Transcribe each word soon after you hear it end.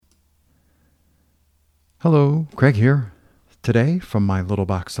Hello, Craig here. Today, from my little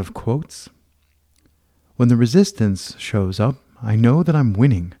box of quotes. When the resistance shows up, I know that I'm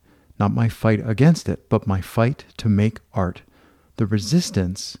winning. Not my fight against it, but my fight to make art. The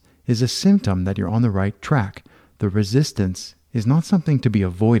resistance is a symptom that you're on the right track. The resistance is not something to be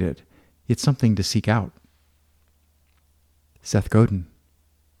avoided. It's something to seek out. Set Godin.